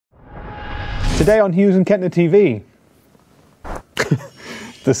Today on Hughes and Kettner TV,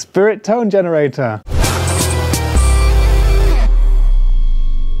 the Spirit Tone Generator.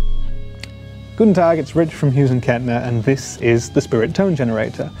 Guten Tag, it's Rich from Hughes and Kettner, and this is the Spirit Tone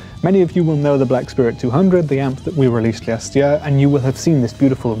Generator. Many of you will know the Black Spirit 200, the amp that we released last year, and you will have seen this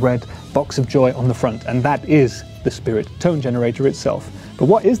beautiful red box of joy on the front, and that is the Spirit Tone Generator itself. But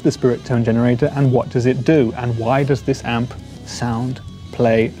what is the Spirit Tone Generator, and what does it do, and why does this amp sound,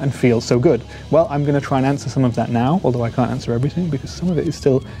 play and feel so good? Well, I'm going to try and answer some of that now, although I can't answer everything because some of it is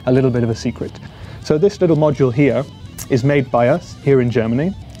still a little bit of a secret. So this little module here is made by us here in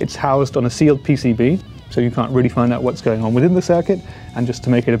Germany. It's housed on a sealed PCB, so you can't really find out what's going on within the circuit, and just to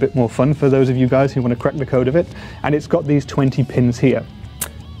make it a bit more fun for those of you guys who want to crack the code of it, and it's got these 20 pins here.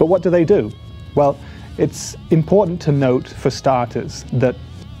 But what do? Well, it's important to note for starters that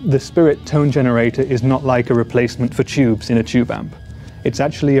the Spirit Tone Generator is not like a replacement for tubes in a tube amp. It's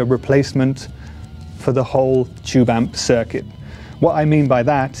actually a replacement for the whole tube amp circuit. What I mean by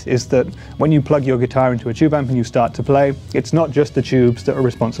that is that when you plug your guitar into a tube amp and you start to play, it's not just the tubes that are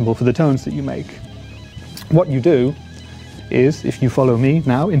responsible for the tones that you make. What you do is, if you follow me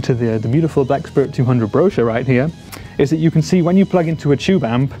now into the beautiful Black Spirit 200 brochure right here, is that you can see when you plug into a tube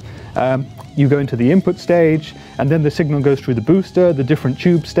amp, you go into the input stage, and then the signal goes through the booster, the different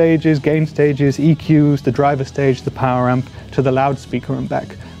tube stages, gain stages, EQs, the driver stage, the power amp, to the loudspeaker and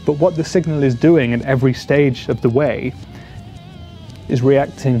back. But what the signal is doing at every stage of the way is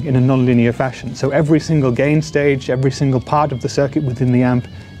reacting in a non-linear fashion. So every single gain stage, every single part of the circuit within the amp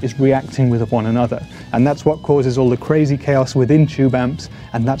is reacting with one another. And that's what causes all the crazy chaos within tube amps,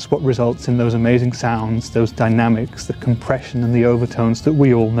 and that's what results in those amazing sounds, those dynamics, the compression and the overtones that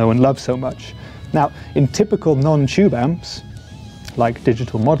we all know and love so much. Now, in typical non-tube amps, like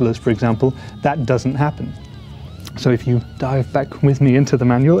digital modelers for example, that doesn't happen. So if you dive back with me into the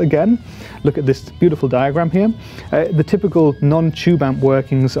manual again, look at this beautiful diagram here. The typical non-tube amp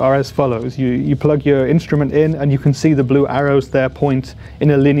workings are as follows. You plug your instrument in and you can see the blue arrows there point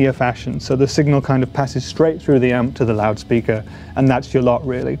in a linear fashion. So the signal kind of passes straight through the amp to the loudspeaker, and that's your lot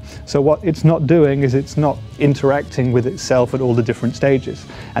really. So what it's not doing is it's not interacting with itself at all the different stages.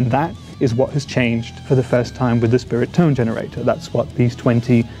 And that is what has changed for the first time with the Spirit Tone Generator. That's what these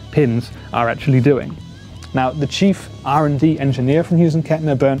 20 pins are actually doing. Now, the chief R&D engineer from Hughes &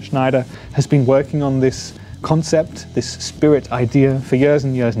 Kettner, Bernd Schneider, has been working on this concept, this spirit idea, for years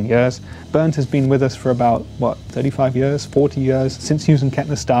and years and years. Bernd has been with us for about, 35 years, 40 years, since Hughes &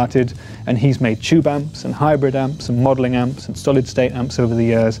 Kettner started, and he's made tube amps and hybrid amps and modeling amps and solid-state amps over the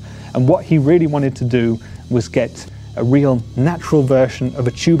years. And what he really wanted to do was get a real natural version of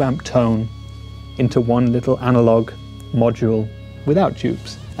a tube amp tone into one little analog module without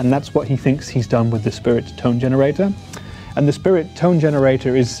tubes. And that's what he thinks he's done with the Spirit Tone Generator. And the Spirit Tone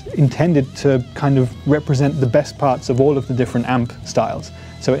Generator is intended to kind of represent the best parts of all of the different amp styles.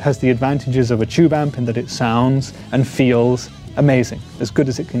 So it has the advantages of a tube amp in that it sounds and feels amazing, as good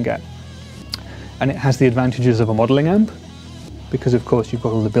as it can get. And it has the advantages of a modeling amp, because of course you've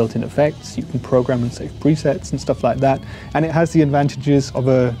got all the built-in effects, you can program and save presets and stuff like that. And it has the advantages of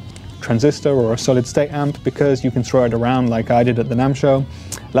a transistor or a solid-state amp, because you can throw it around like I did at the NAMM show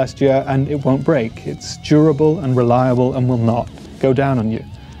last year and it won't break. It's durable and reliable and will not go down on you.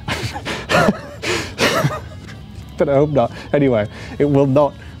 But I hope not. Anyway, it will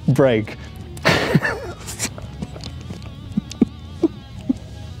not break.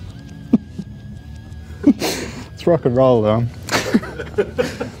 It's rock and roll though.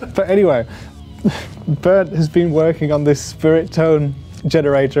 But anyway, Bernd has been working on this Spirit Tone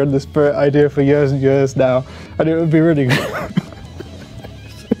Generator and the Spirit idea for years and years now, and it would be really good.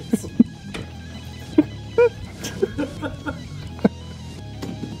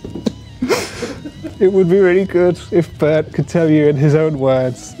 It would be really good if Bernd could tell you in his own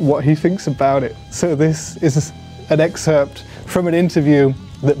words what he thinks about it. So this is an excerpt from an interview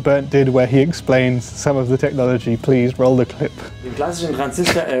that Bernd did where he explains some of the technology. Please roll the clip. Im klassischen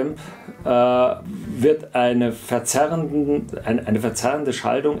Transistor-Amp wird eine verzerrende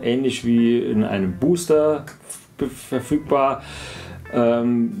Schaltung, ähnlich wie in einem Booster verfügbar,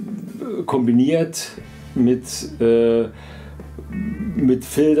 kombiniert mit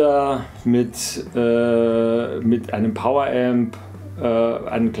Filter, mit einem Power-Amp,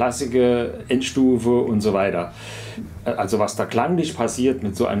 eine klassische Endstufe und so weiter. Also was da klanglich passiert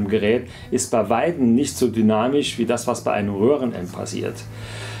mit so einem Gerät, ist bei weitem nicht so dynamisch wie das, was bei einem Röhrenamp passiert.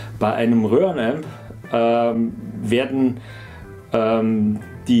 Bei einem Röhrenamp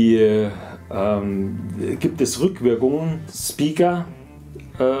gibt es Rückwirkungen, Speaker,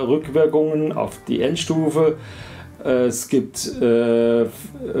 Rückwirkungen auf die Endstufe, Es gibt sehr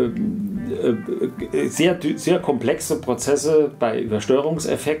komplexe Prozesse bei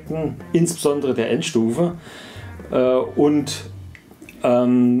Übersteuerungseffekten, insbesondere der Endstufe. Und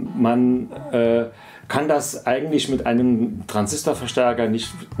man kann das eigentlich mit einem Transistorverstärker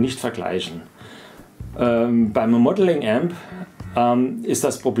nicht vergleichen. Beim Modeling Amp ist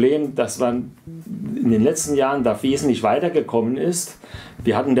das Problem, dass man in den letzten Jahren da wesentlich weitergekommen ist.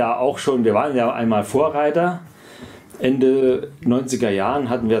 Wir waren ja einmal Vorreiter. Ende 90er Jahren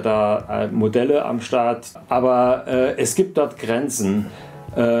hatten wir da Modelle am Start, aber es gibt dort Grenzen.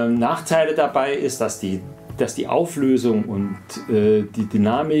 Nachteile dabei ist, dass die Auflösung und die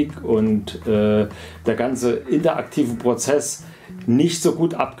Dynamik und der ganze interaktive Prozess nicht so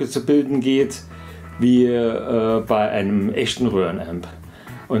gut abzubilden geht wie bei einem echten Röhrenamp.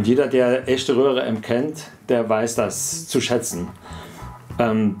 Und jeder, der echte Röhrenamp kennt, der weiß das zu schätzen.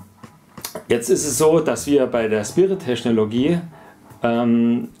 Jetzt ist es so, dass wir bei der Spirit-Technologie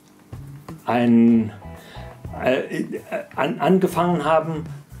angefangen haben,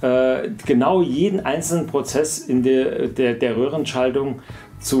 genau jeden einzelnen Prozess in der Röhrenschaltung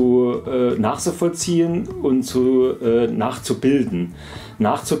nachzuvollziehen und nachzubilden.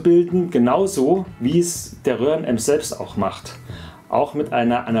 Nachzubilden genauso, wie es der Röhrenamp selbst auch macht. Auch mit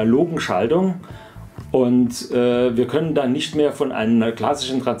einer analogen Schaltung. Und wir können dann nicht mehr von einem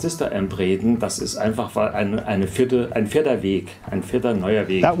klassischen Transistor-Amp reden. Das ist einfach ein vierter Weg, ein vierter neuer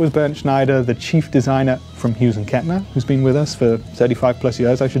Weg. That was Bernd Schneider, the chief designer from Hughes Kettner, who's been with us for 35 plus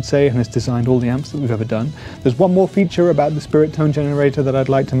years, I should say, and has designed all the amps that we've ever done. There's one more feature about the Spirit tone generator that I'd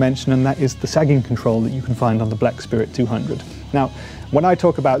like to mention, and that is the sagging control that you can find on the Black Spirit 200. Now, when I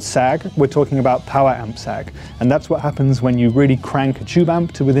talk about sag, we're talking about power amp sag, and that's what happens when you really crank a tube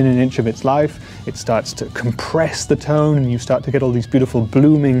amp to within an inch of its life. It starts to compress the tone, and you start to get all these beautiful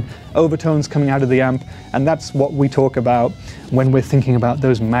blooming overtones coming out of the amp, and that's what we talk about when we're thinking about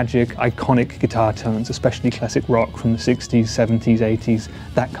those magic, iconic guitar tones, especially classic rock from the 60s, 70s, 80s,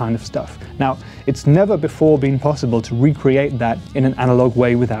 that kind of stuff. Now, it's never before been possible to recreate that in an analog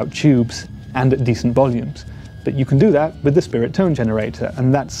way without tubes and at decent volumes. But you can do that with the Spirit tone generator,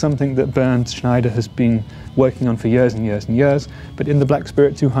 and that's something that Bernd Schneider has been working on for years and years and years. But in the Black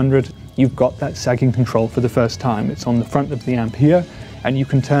Spirit 200, you've got that sagging control for the first time. It's on the front of the amp here, and you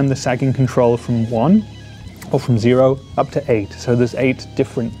can turn the sagging control from 1 or from 0 up to 8. So there's 8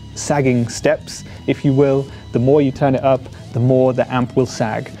 different sagging steps, if you will. The more you turn it up, the more the amp will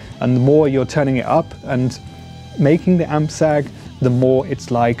sag. And the more you're turning it up and making the amp sag, the more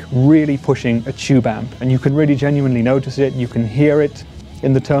it's like really pushing a tube amp. And you can really genuinely notice it, you can hear it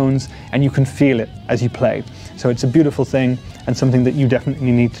in the tones, and you can feel it as you play. So it's a beautiful thing, and something that you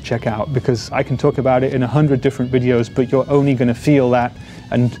definitely need to check out, because I can talk about it in 100 different videos, but you're only going to feel that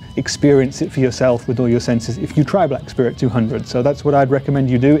and experience it for yourself with all your senses if you try Black Spirit 200. So that's what I'd recommend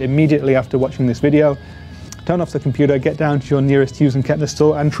you do immediately after watching this video. Turn off the computer, get down to your nearest Hughes Kettner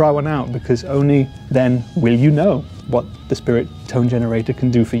store and try one out, because only then will you know what the Spirit tone generator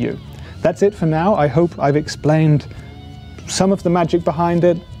can do for you. That's it for now. I hope I've explained some of the magic behind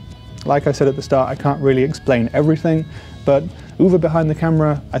it. Like I said at the start, I can't really explain everything, but Uwe behind the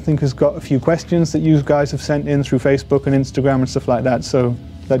camera, I think, has got a few questions that you guys have sent in through Facebook and Instagram and stuff like that, so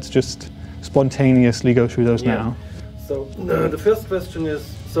let's just spontaneously go through those now. So the first question is,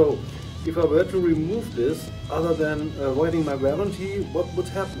 so if I were to remove this, other than voiding my warranty, what would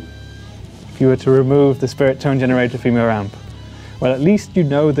happen? If you were to remove the Spirit tone generator from your amp, well, at least you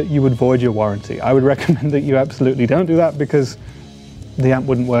know that you would void your warranty. I would recommend that you absolutely don't do that, because the amp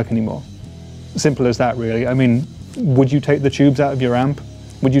wouldn't work anymore. Simple as that, really. I mean, would you take the tubes out of your amp?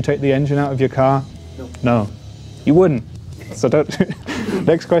 Would you take the engine out of your car? No. No, you wouldn't. So don't.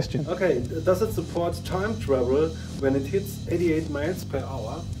 Next question. Okay, does it support time travel when it hits 88 miles per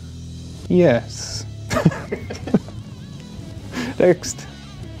hour? Yes. Next.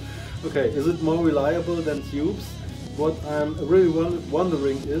 Okay, is it more reliable than tubes? What I'm really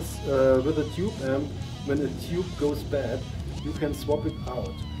wondering is, with a tube amp, when a tube goes bad, you can swap it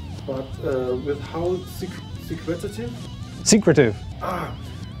out. But with how secretive? Secretive.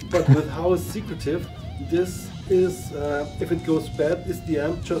 But with how secretive this is, if it goes bad, is the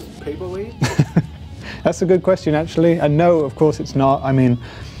amp just paperweight? That's a good question, actually. And no, of course it's not. I mean,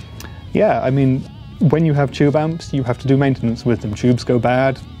 yeah, I mean, when you have tube amps, you have to do maintenance with them. Tubes go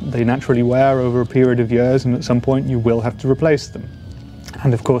bad, they naturally wear over a period of years, and at some point you will have to replace them.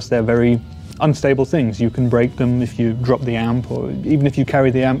 And of course they're very unstable things. You can break them if you drop the amp, or even if you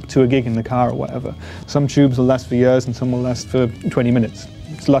carry the amp to a gig in the car or whatever. Some tubes will last for years and some will last for 20 minutes.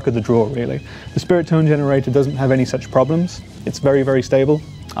 It's luck of the draw, really. The Spirit tone generator doesn't have any such problems. It's very, very stable.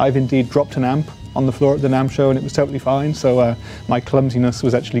 I've indeed dropped an amp on the floor at the NAMM show and it was totally fine, so my clumsiness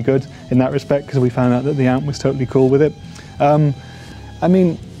was actually good in that respect because we found out that the amp was totally cool with it. I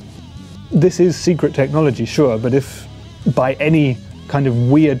mean, this is secret technology, sure, but if by any kind of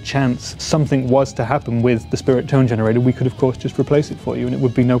weird chance something was to happen with the Spirit tone generator, we could of course just replace it for you and it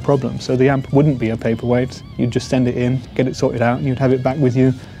would be no problem. So the amp wouldn't be a paperweight, you'd just send it in, get it sorted out and you'd have it back with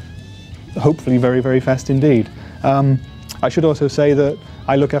you, hopefully very, very fast indeed. I should also say that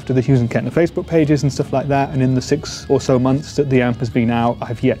I look after the Hughes and Kettner Facebook pages and stuff like that, and in the 6 or so months that the amp has been out,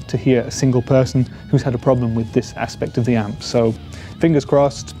 I've yet to hear a single person who's had a problem with this aspect of the amp. So fingers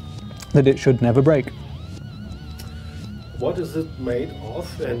crossed that it should never break. What is it made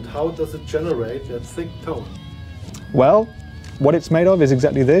of and how does it generate that thick tone? Well, what it's made of is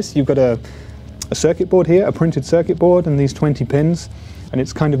exactly this. You've got a circuit board here, a printed circuit board and these 20 pins, and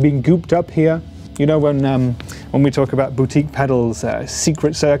it's kind of being gooped up here. You know, when we talk about boutique pedals,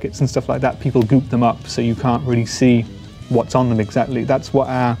 secret circuits and stuff like that, people goop them up so you can't really see what's on them exactly. That's what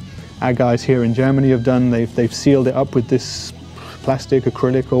our guys here in Germany have done. They've sealed it up with this plastic,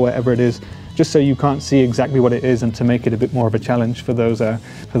 acrylic or whatever it is, just so you can't see exactly what it is and to make it a bit more of a challenge for those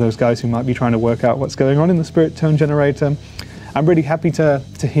guys who might be trying to work out what's going on in the Spirit tone generator. I'm really happy to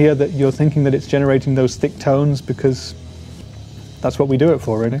hear that you're thinking that it's generating those thick tones, because that's what we do it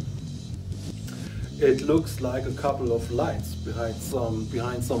for, really. It looks like a couple of lights behind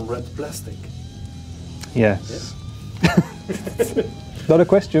some red plastic. Yes. Yeah. Not a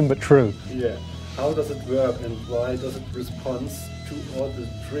question, but true. Yeah. How does it work and why does it respond to all the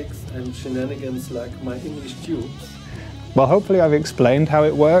tricks and shenanigans like my English tubes? Well, hopefully I've explained how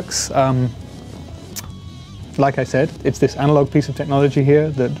it works. Like I said, it's this analog piece of technology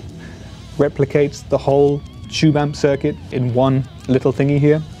here that replicates the whole tube amp circuit in one little thingy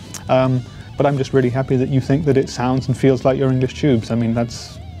here. But I'm just really happy that you think that it sounds and feels like your English tubes. I mean,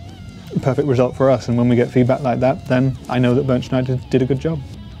 that's a perfect result for us, and when we get feedback like that, then I know that Bernd Schneider did a good job.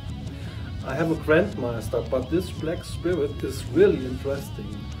 I have a Grandmaster, but this Black Spirit is really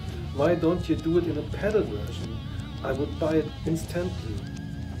interesting. Why don't you do it in a pedal version? I would buy it instantly.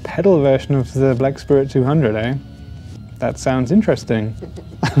 A pedal version of the Black Spirit 200, eh? That sounds interesting.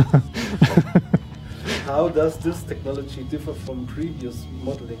 How does this technology differ from previous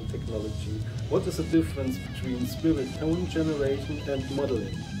modeling technology? What is the difference between Spirit tone generation and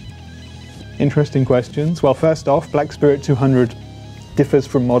modeling? Interesting questions. Well, first off, Black Spirit 200 differs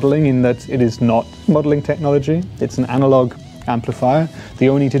from modeling in that it is not modeling technology. It's an analog amplifier. The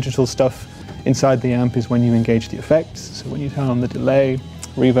only digital stuff inside the amp is when you engage the effects. So when you turn on the delay,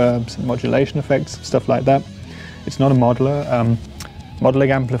 reverbs, and modulation effects, stuff like that. It's not a modeler.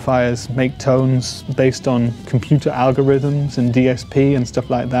 Modeling amplifiers make tones based on computer algorithms and DSP and stuff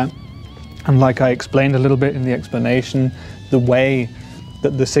like that. And like I explained a little bit in the explanation, the way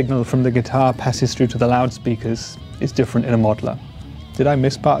that the signal from the guitar passes through to the loudspeakers is different in a modeler. Did I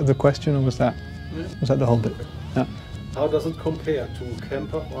miss part of the question, or was that the whole bit? Yeah. How does it compare to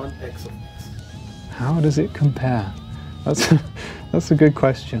Kemper on Exodus? How does it compare? That's a good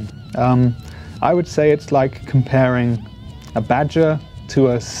question. I would say it's like comparing a badger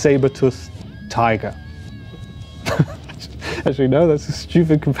to a saber-toothed tiger. Actually, no, that's a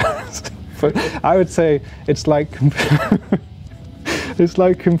stupid comparison. But I would say it's like it's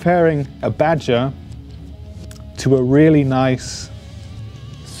like comparing a badger to a really nice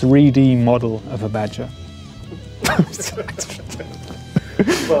 3D model of a badger.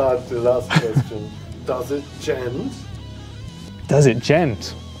 But the last question, does it gent? Does it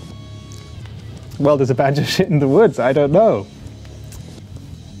gent? Well, there's a badger shit in the woods, I don't know.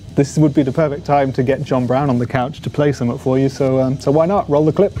 This would be the perfect time to get John Brown on the couch to play some for you, so why not? Roll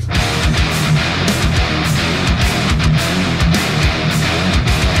the clip.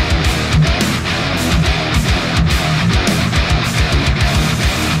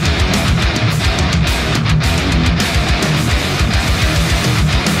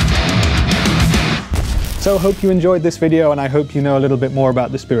 So hope you enjoyed this video, and I hope you know a little bit more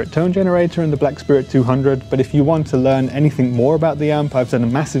about the Spirit tone generator and the Black Spirit 200. But if you want to learn anything more about the amp, I've done a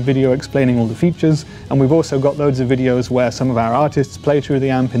massive video explaining all the features, and we've also got loads of videos where some of our artists play through the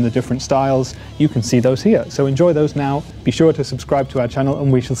amp in the different styles. You can see those here, so enjoy those now. Be sure to subscribe to our channel,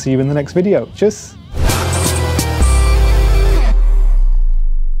 and we shall see you in the next video. Tschüss!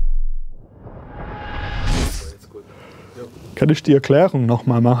 Kann ich die Erklärung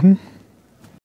nochmal machen?